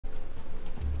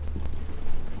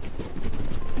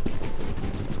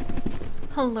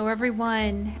Hello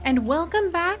everyone, and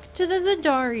welcome back to the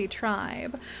Zedari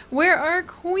Tribe, where our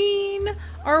queen,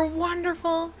 our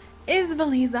wonderful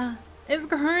Isvaliza, is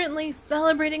currently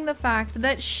celebrating the fact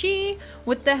that she,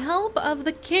 with the help of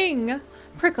the king,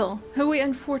 Prickle, who we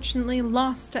unfortunately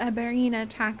lost to a Barina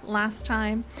attack last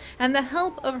time, and the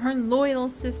help of her loyal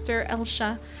sister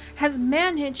Elsha, has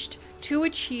managed to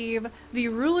achieve the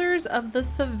Rulers of the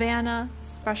Savannah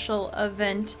special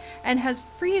event and has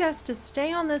freed us to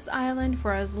stay on this island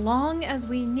for as long as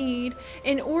we need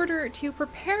in order to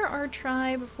prepare our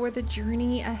tribe for the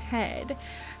journey ahead.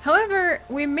 However,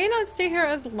 we may not stay here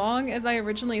as long as I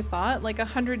originally thought, like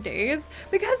 100 days,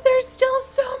 because there's still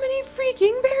so many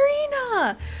freaking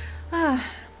Barina!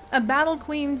 A battle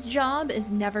queen's job is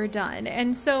never done,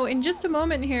 and so in just a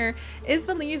moment here,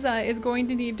 Isvaliza is going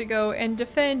to need to go and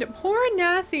defend poor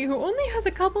Nassie, who only has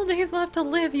a couple days left to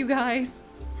live, you guys.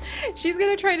 She's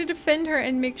gonna try to defend her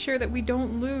and make sure that we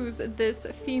don't lose this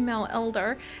female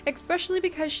elder, especially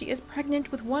because she is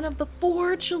pregnant with one of the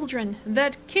 4 children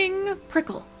that King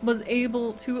Prickle was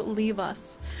able to leave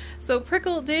us. So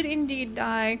Prickle did indeed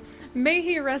die. May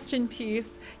he rest in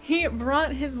peace. He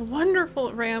brought his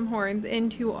wonderful ram horns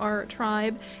into our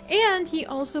tribe, and he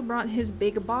also brought his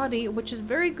big body, which is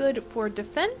very good for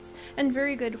defense and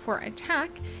very good for attack,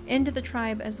 into the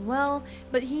tribe as well,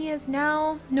 but he is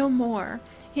now no more.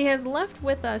 He has left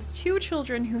with us 2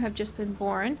 children who have just been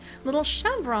born. Little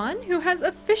Chevron, who has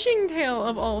a fishing tail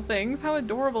of all things. How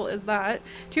adorable is that?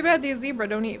 Too bad the zebra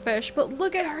don't eat fish, but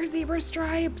look at her zebra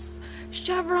stripes!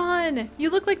 Chevron! You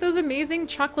look like those amazing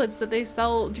chocolates that they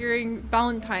sell during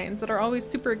Valentine's that are always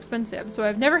super expensive, so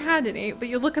I've never had any, but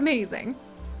you look amazing.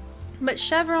 But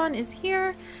Chevron is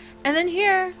here, and then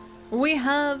here we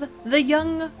have the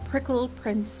young Prickle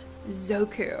Prince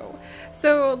Zoku.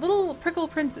 So little Prickle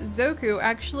Prince Zoku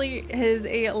actually is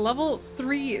a level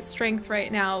 3 strength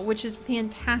right now, which is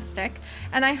fantastic,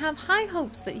 and I have high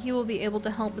hopes that he will be able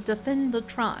to help defend the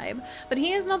tribe. But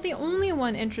he is not the only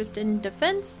one interested in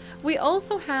defense. We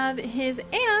also have his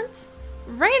aunt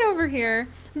right over here,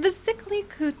 the sickly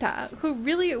Kuta, who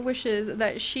really wishes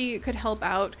that she could help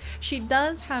out. She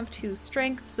does have 2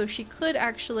 strength, so she could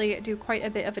actually do quite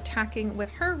a bit of attacking with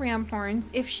her ram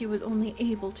horns if she was only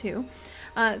able to.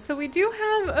 So we do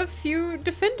have a few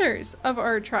defenders of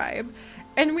our tribe,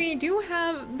 and we do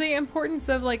have the importance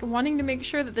of like wanting to make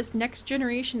sure that this next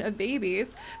generation of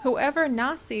babies, whoever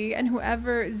Nasi and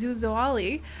whoever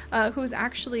Zuzuali, who's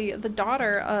actually the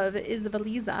daughter of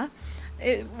Isvaliza,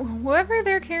 whoever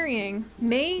they're carrying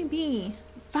may be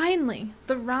finally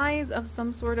the rise of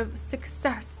some sort of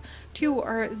success to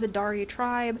our Zedari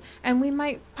tribe, and we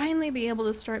might finally be able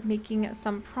to start making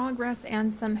some progress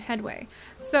and some headway.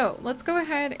 So let's go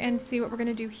ahead and see what we're going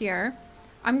to do here.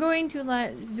 I'm going to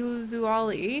let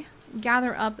Zuzuali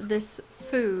gather up this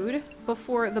food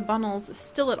before the bundles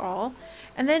still it all.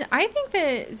 And then I think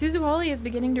that Zuzuali is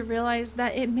beginning to realize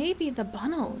that it may be the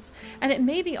bundles, and it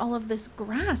may be all of this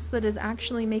grass that is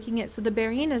actually making it so the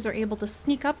Barinas are able to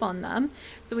sneak up on them.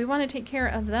 So we want to take care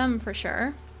of them for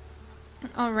sure.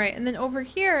 Alright, and then over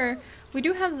here, we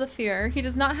do have Zafir. He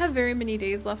does not have very many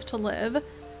days left to live,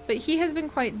 but he has been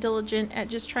quite diligent at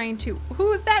just trying to—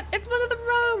 Who is that? It's one of the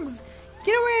rogues!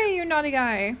 Get away, you naughty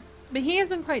guy! But he has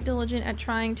been quite diligent at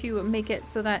trying to make it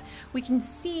so that we can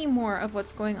see more of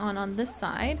what's going on this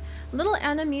side. Little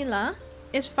Anamila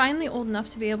is finally old enough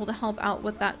to be able to help out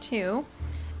with that too.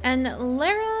 And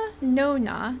Lara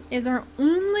Nona is our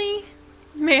only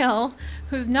male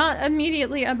who's not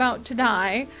immediately about to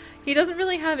die. He doesn't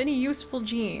really have any useful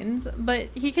genes, but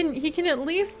he can at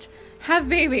least have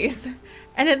babies.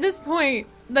 And at this point,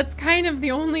 that's kind of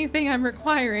the only thing I'm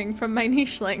requiring from my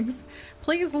Nestlings.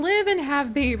 Please live and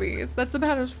have babies. That's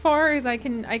about as far as I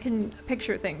can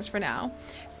picture things for now.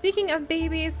 Speaking of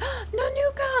babies,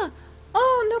 Nanuka!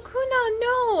 Oh,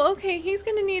 Nokuna, no! Okay, he's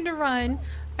gonna need to run.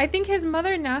 I think his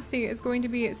mother Nasi is going to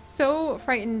be so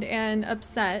frightened and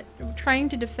upset trying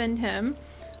to defend him.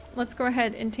 Let's go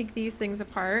ahead and take these things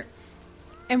apart.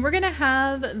 And we're gonna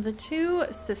have the 2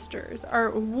 sisters,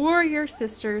 our warrior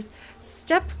sisters,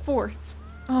 step forth.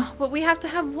 Oh, but we have to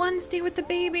have one stay with the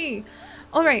baby.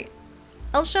 All right,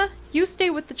 Elsha, you stay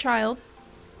with the child.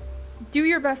 Do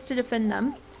your best to defend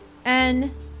them.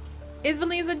 And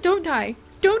Isvaliza, don't die.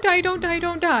 Don't die, don't die,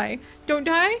 don't die. Don't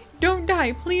die, don't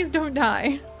die, please don't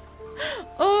die.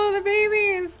 Oh, the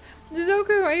babies.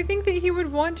 Zoku, I think that he would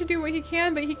want to do what he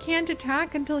can, but he can't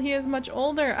attack until he is much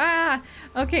older. Ah!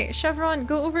 Okay, Chevron,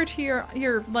 go over to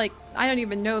your like, I don't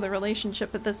even know the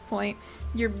relationship at this point.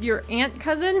 Your aunt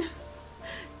cousin?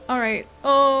 Alright.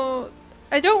 Oh,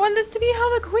 I don't want this to be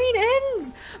how the queen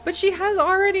ends, but she has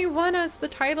already won us the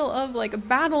title of like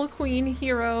battle queen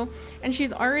hero, and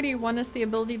she's already won us the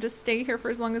ability to stay here for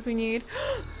as long as we need.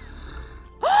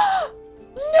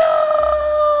 No!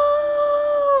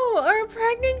 Our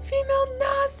pregnant female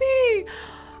Nasi!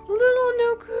 Little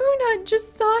Nokuna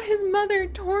just saw his mother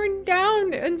torn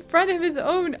down in front of his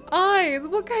own eyes.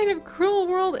 What kind of cruel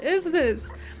world is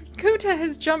this? Kuta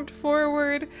has jumped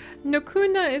forward.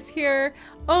 Nokuna is here.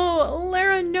 Oh,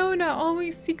 Lara Nona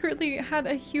always secretly had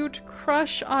a huge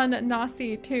crush on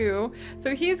Nasi too.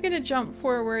 So he's gonna jump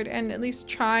forward and at least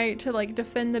try to like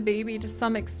defend the baby to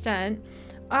some extent.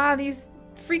 Ah, these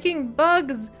freaking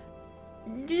bugs.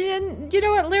 You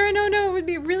know what? Lara Nona would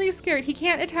be really scared. He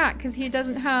can't attack because he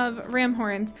doesn't have ram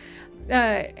horns.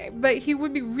 But he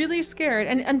would be really scared,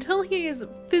 and until he is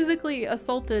physically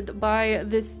assaulted by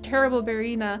this terrible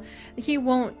Barina, he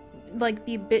won't like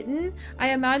be bitten. I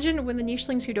imagine when the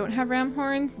Nestlings who don't have ram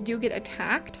horns do get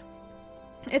attacked,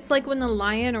 it's like when a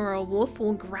lion or a wolf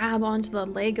will grab onto the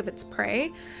leg of its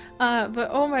prey. But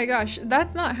oh my gosh,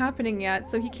 that's not happening yet,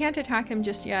 so he can't attack him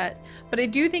just yet. But I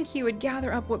do think he would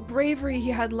gather up what bravery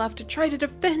he had left to try to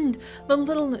defend the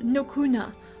little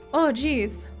Nokuna. Oh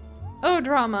geez. Oh,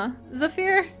 drama.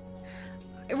 Zephyr,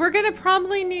 we're gonna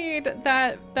probably need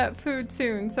that food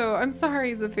soon, so I'm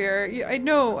sorry, Zephyr. I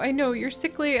know, you're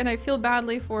sickly and I feel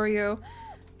badly for you,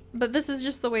 but this is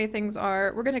just the way things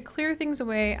are. We're gonna clear things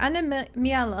away. Anna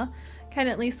Miela can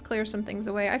at least clear some things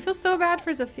away. I feel so bad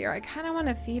for Zephyr. I kind of want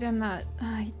to feed him that.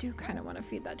 I do kind of want to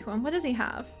feed that to him. What does he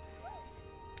have?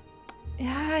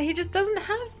 Yeah, he just doesn't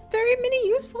have very many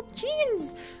useful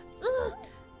genes. Ugh.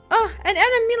 Oh, and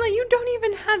Anamila, you don't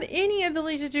even have any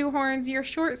ability to do horns. You're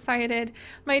short-sighted.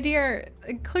 My dear,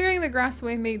 clearing the grass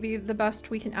away may be the best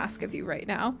we can ask of you right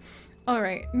now. All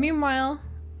right, meanwhile,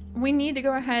 we need to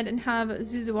go ahead and have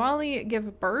Zuzuali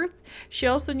give birth. She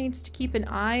also needs to keep an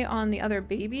eye on the other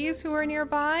babies who are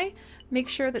nearby. Make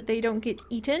sure that they don't get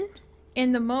eaten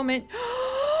in the moment.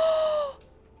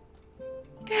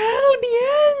 Quel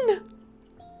bien!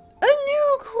 A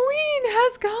new queen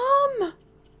has come!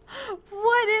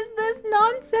 What is this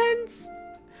nonsense?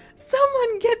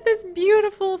 Someone get this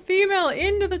beautiful female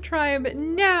into the tribe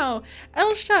now.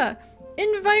 Elsha,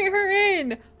 invite her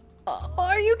in.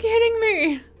 Are you kidding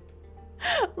me?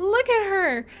 Look at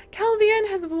her. Calvian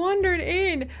has wandered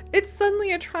in. It's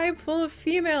suddenly a tribe full of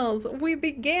females. We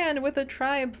began with a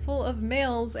tribe full of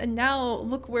males, and now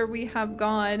look where we have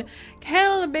gone.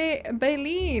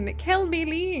 Kelbeline.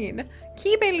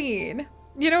 Kibelin.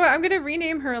 You know what? I'm gonna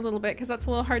rename her a little bit because that's a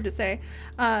little hard to say.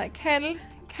 Kelbein.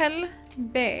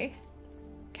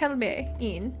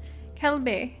 Kelbe.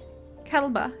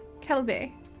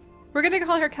 We're gonna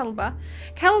call her Kelba.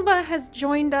 Kelba has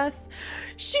joined us.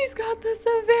 She's got the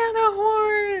Savannah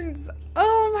horns.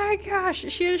 Oh my gosh,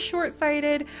 she is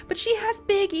short-sighted, but she has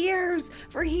big ears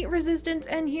for heat resistance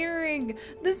and hearing.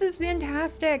 This is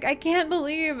fantastic. I can't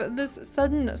believe this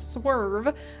sudden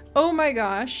swerve. Oh my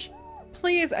gosh.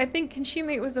 Please, I think, can she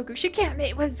mate with Zoku? She can't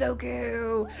mate with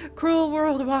Zoku! Cruel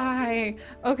world, why?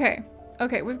 Okay,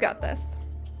 we've got this.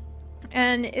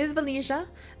 And Isvalisha,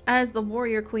 as the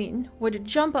warrior queen, would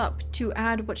jump up to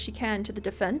add what she can to the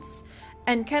defense.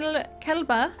 And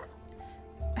Kelba,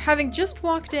 having just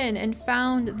walked in and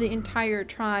found the entire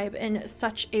tribe in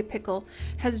such a pickle,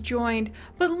 has joined.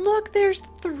 But look, there's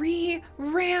three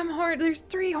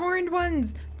horned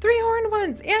ones! 3 horned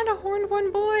ones! And a horned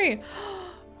one boy!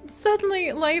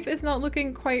 Suddenly, life is not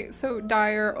looking quite so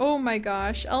dire. Oh my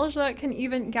gosh. Elja can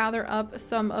even gather up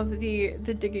some of the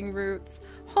digging roots.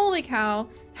 Holy cow.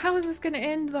 How is this gonna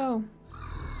end, though?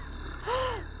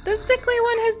 The sickly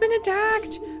one has been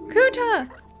attacked! Kuta!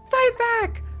 Fight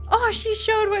back! Oh, she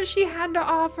showed what she had to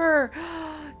offer.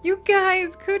 You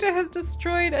guys, Kuta has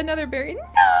destroyed another berry. No,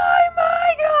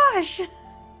 my gosh!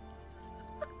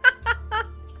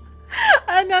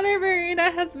 Another Marina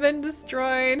has been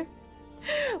destroyed.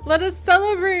 Let us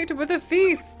celebrate with a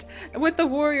feast with the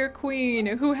warrior queen,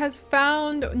 who has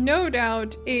found, no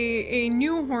doubt, a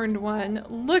new horned one.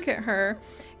 Look at her.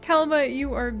 Kelba,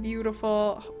 you are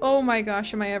beautiful. Oh my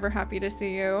gosh, am I ever happy to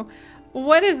see you.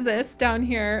 What is this down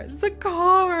here?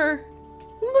 Zakar!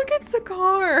 Look at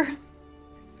Zakar!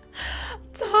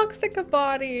 Toxic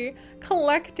body,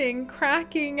 collecting,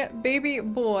 cracking baby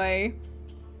boy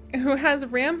who has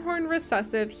ramhorn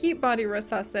recessive, heat body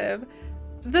recessive.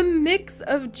 The mix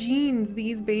of genes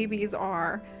these babies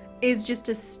are is just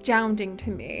astounding to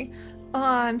me.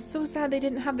 I'm so sad they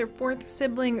didn't have their 4th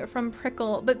sibling from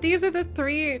Prickle, but these are the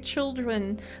 3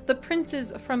 children, the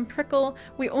princes from Prickle.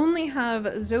 We only have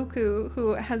Zoku,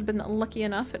 who has been lucky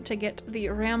enough to get the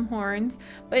ram horns,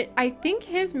 but I think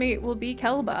his mate will be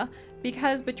Kelba.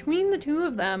 because between the two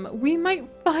of them, we might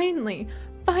finally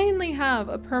have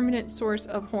a permanent source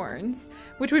of horns,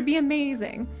 which would be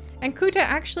amazing. And Kuta,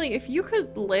 actually, if you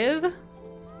could live,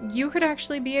 you could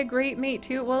actually be a great mate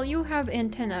too. Well, you have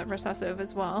antenna recessive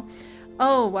as well.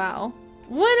 Oh, wow.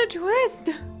 What a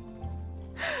twist!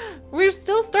 We're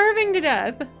still starving to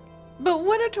death, but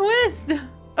what a twist!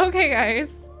 Okay,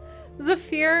 guys.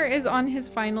 Zephyr is on his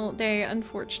final day,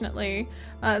 unfortunately.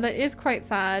 That is quite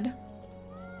sad.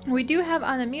 We do have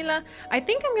Anamila. I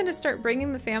think I'm going to start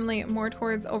bringing the family more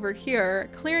towards over here,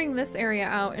 clearing this area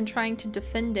out and trying to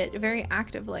defend it very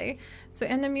actively. So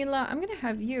Anamila, I'm going to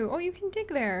have you. Oh, you can dig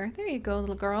there. There you go,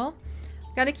 little girl.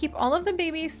 Got to keep all of the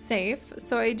babies safe.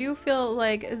 So I do feel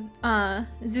like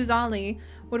Zuzali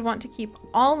would want to keep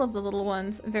all of the little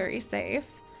ones very safe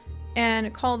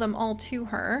and call them all to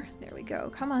her. There we go.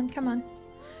 Come on, come on.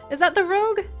 Is that the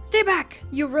rogue? Stay back,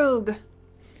 you rogue.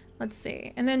 Let's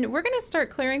see. And then we're going to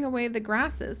start clearing away the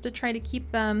grasses to try to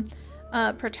keep them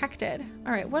protected.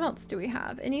 All right, what else do we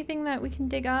have? Anything that we can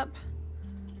dig up?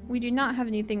 We do not have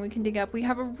anything we can dig up. We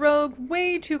have a rogue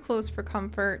way too close for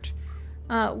comfort.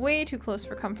 Way too close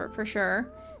for comfort for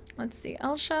sure. Let's see.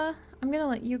 Elsha, I'm going to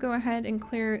let you go ahead and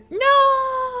clear.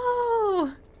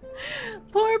 No!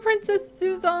 Poor Princess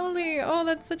Suzali. Oh,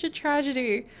 that's such a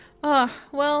tragedy.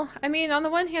 Well, I mean, on the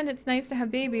one hand, it's nice to have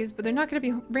babies, but they're not going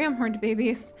to be ram-horned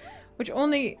babies, which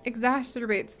only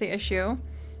exacerbates the issue.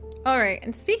 All right,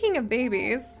 and speaking of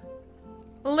babies,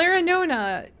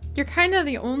 Laranona, you're kind of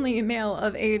the only male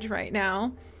of age right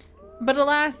now, but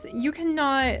alas, you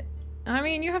cannot, I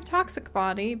mean, you have toxic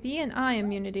body, B and I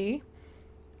immunity.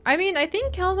 I mean, I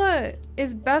think Kelva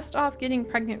is best off getting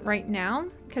pregnant right now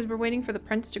because we're waiting for the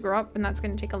prince to grow up and that's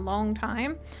going to take a long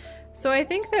time. So I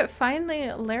think that finally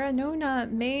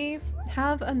Laranona may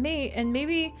have a mate and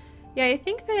maybe, yeah, I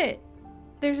think that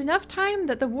there's enough time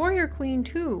that the warrior queen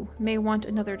too may want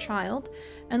another child.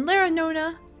 And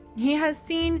Laranona, he has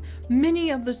seen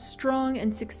many of the strong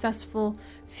and successful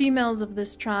females of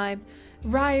this tribe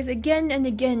rise again and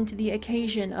again to the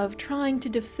occasion of trying to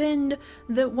defend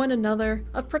one another,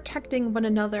 of protecting one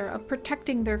another, of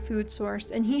protecting their food source,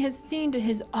 and he has seen to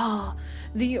his awe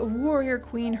the warrior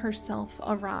queen herself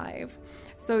arrive.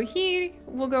 So he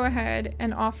will go ahead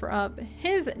and offer up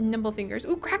his nimble fingers.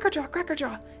 Ooh, Crackerjaw,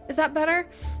 Crackerjaw. Is that better?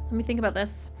 Let me think about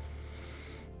this.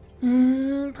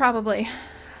 Probably.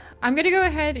 I'm gonna go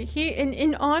ahead,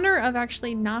 in honor of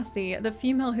actually Nasi, the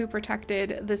female who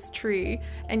protected this tree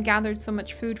and gathered so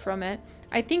much food from it,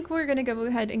 I think we're gonna go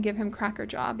ahead and give him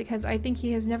Crackerjaw because I think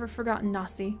he has never forgotten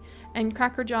Nasi, and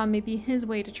Crackerjaw may be his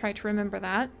way to try to remember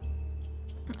that.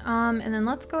 And then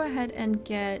let's go ahead and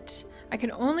get, I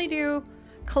can only do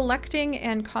collecting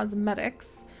and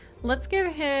cosmetics. Let's give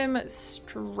him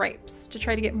stripes to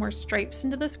try to get more stripes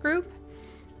into this group.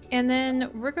 And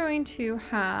then we're going to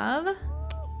have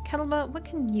Kettlebell, what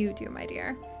can you do, my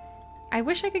dear? I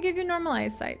wish I could give you normal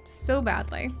eyesight so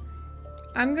badly.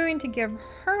 I'm going to give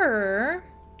her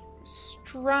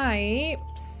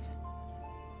stripes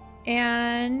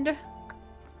and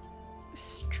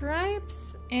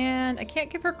I can't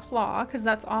give her claw because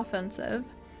that's offensive,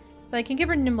 but I can give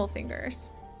her nimble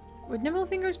fingers. Would nimble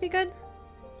fingers be good?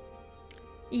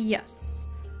 Yes.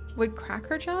 Would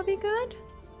Crackerjaw be good?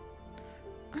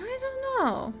 I don't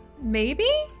know. Maybe?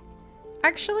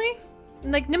 Actually,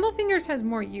 like nimble fingers has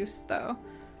more use though.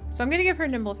 So I'm gonna give her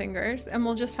nimble fingers and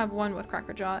we'll just have one with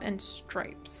Crackerjaw and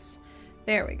stripes.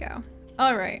 There we go.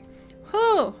 All right.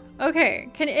 Whew. Okay.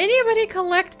 Can anybody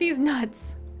collect these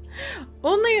nuts?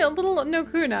 Only a little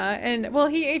Nokuna, and well,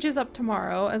 he ages up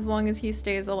tomorrow as long as he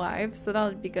stays alive, so that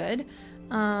would be good.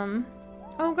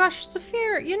 Oh gosh,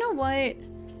 Zephyr, you know what?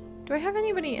 Do I have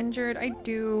anybody injured? I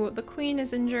do. The queen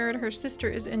is injured, her sister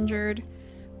is injured,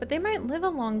 but they might live a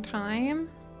long time.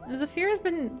 Zephyr has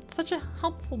been such a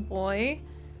helpful boy.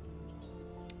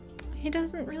 He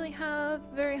doesn't really have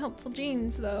very helpful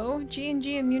genes though. G and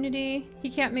G immunity. He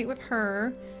can't mate with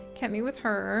her. Can't mate with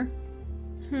her.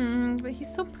 But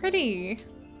he's so pretty.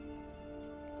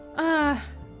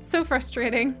 So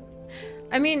frustrating.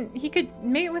 I mean, he could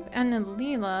mate with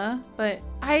Annalila, but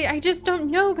I just don't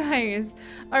know, guys.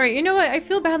 All right, you know what? I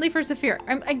feel badly for Zephyr.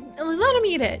 I let him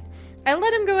eat it. I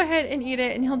let him go ahead and eat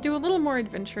it, and he'll do a little more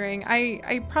adventuring.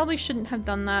 I probably shouldn't have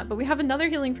done that, but we have another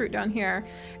healing fruit down here,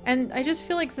 and I just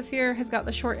feel like Zephyr has got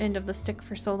the short end of the stick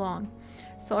for so long.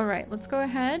 So, all right, let's go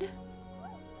ahead.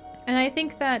 And I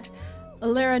think that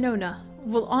Laranona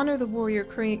will honor the warrior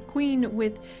queen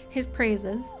with his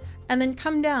praises, and then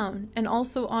come down and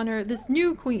also honor this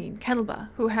new queen, Kelba,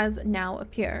 who has now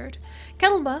appeared.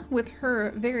 Kelba, with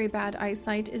her very bad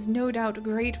eyesight, is no doubt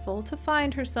grateful to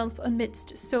find herself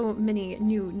amidst so many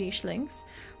new nichelings.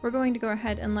 We're going to go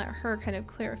ahead and let her kind of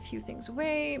clear a few things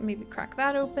away, maybe crack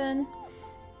that open.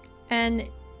 And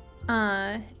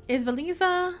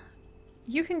Isvaliza,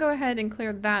 you can go ahead and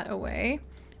clear that away.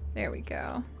 There we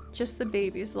go. Just the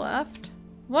babies left.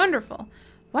 Wonderful.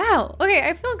 Wow. Okay,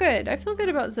 I feel good. I feel good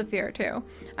about Zephyr too.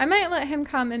 I might let him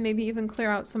come and maybe even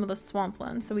clear out some of the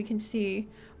swampland so we can see.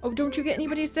 Oh, don't you get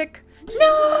anybody sick?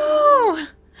 No!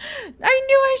 I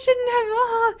knew I shouldn't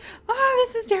have. Oh,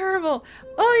 this is terrible.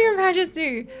 Oh, Your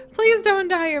Majesty. Please don't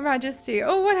die, Your Majesty.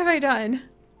 Oh, what have I done?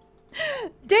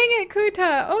 Dang it,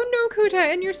 Kuta. Oh no,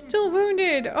 Kuta, and you're still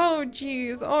wounded. Oh,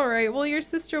 geez. All right. Well, your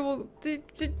sister will.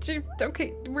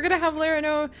 Okay, we're gonna have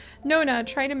Nona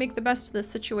try to make the best of this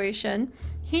situation.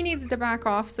 He needs to back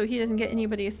off so he doesn't get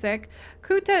anybody sick.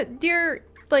 Kuta, dear,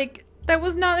 like, that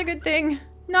was not a good thing.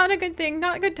 Not a good thing.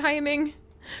 Not good timing.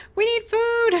 We need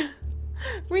food.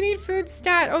 We need food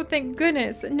stat. Oh, thank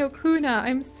goodness. No, Kuna,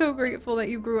 I'm so grateful that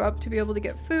you grew up to be able to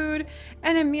get food.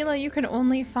 And Amila, you can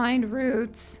only find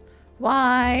roots.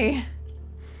 Why?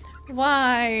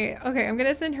 Why? Okay, I'm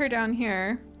gonna send her down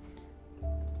here.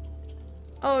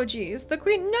 Oh, geez. The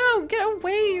queen. No, get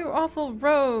away, you awful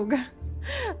rogue.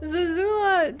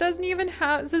 Zazuli doesn't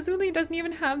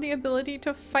even have the ability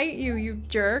to fight you, you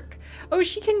jerk. Oh,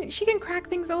 she can crack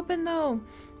things open though.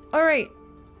 All right,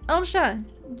 Elsha,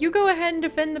 you go ahead and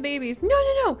defend the babies.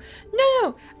 No.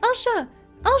 Elsha,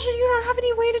 you don't have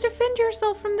any way to defend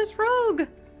yourself from this rogue.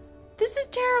 This is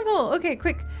terrible. Okay,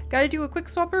 quick. Gotta do a quick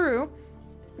swapperoo.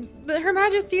 But Her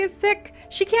Majesty is sick.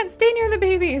 She can't stay near the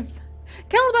babies.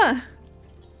 Kelba.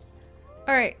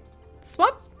 All right,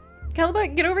 swap.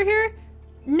 Kelba, get over here.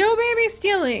 No baby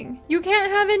stealing. You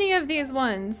can't have any of these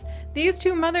ones. These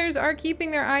two mothers are keeping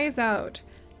their eyes out.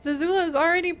 Zazula is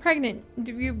already pregnant,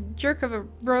 you jerk of a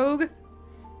rogue.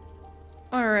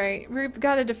 Alright, we've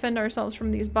got to defend ourselves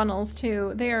from these bunnels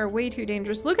too. They are way too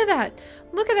dangerous. Look at that!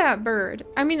 Look at that bird!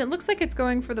 I mean, it looks like it's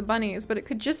going for the bunnies, but it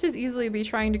could just as easily be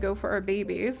trying to go for our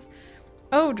babies.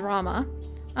 Oh, drama.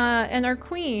 And our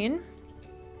queen.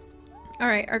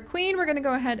 Alright, our queen we're gonna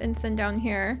go ahead and send down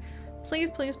here. Please,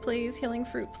 please, please, healing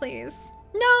fruit, please.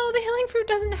 No, the healing fruit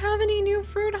doesn't have any new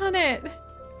fruit on it.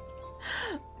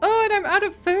 Oh, and I'm out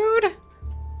of food.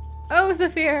 Oh,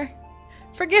 Zephyr,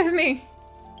 forgive me.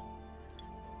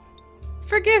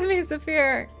 Forgive me,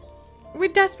 Zephyr. We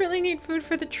desperately need food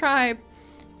for the tribe.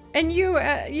 And you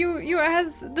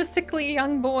as the sickly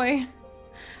young boy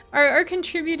are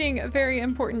contributing very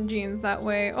important genes that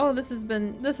way. Oh, this has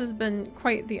been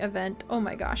quite the event. Oh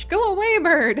my gosh. Go away,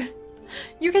 bird.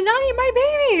 You cannot eat my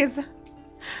babies!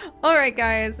 Alright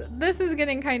guys, this is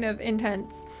getting kind of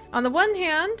intense. On the one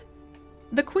hand,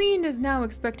 the queen is now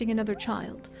expecting another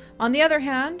child. On the other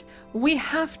hand, we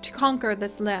have to conquer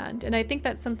this land, and I think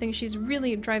that's something she's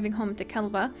really driving home to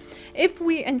Kelba.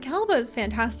 And Kelba is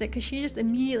fantastic because she just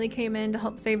immediately came in to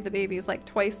help save the babies like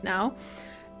twice now.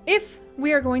 If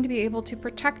we are going to be able to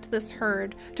protect this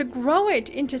herd, to grow it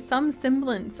into some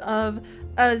semblance of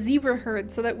a zebra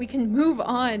herd so that we can move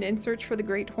on and search for the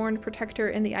great horned protector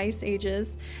in the ice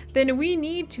ages, then we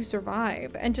need to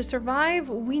survive. And to survive,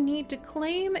 we need to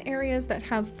claim areas that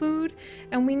have food,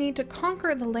 and we need to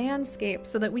conquer the landscape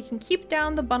so that we can keep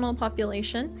down the bunnel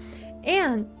population,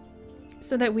 and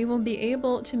so that we will be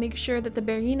able to make sure that the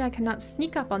Berina cannot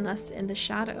sneak up on us in the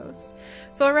shadows.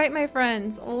 So alright my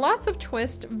friends, lots of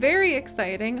twist, very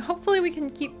exciting. Hopefully we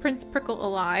can keep Prince Prickle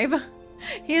alive.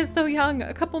 He is so young,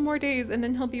 a couple more days and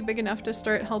then he'll be big enough to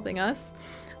start helping us.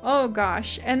 Oh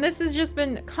gosh, and this has just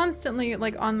been constantly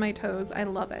like on my toes. I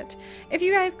love it. If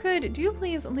you guys could, do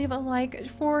please leave a like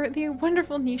for the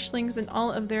wonderful nichelings and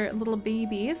all of their little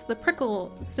babies, the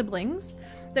Prickle siblings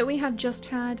that we have just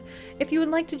had. If you would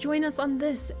like to join us on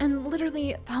this and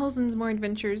literally thousands more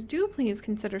adventures, do please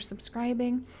consider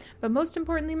subscribing. But most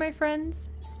importantly, my friends,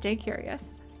 stay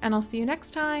curious, and I'll see you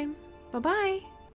next time. Bye-bye.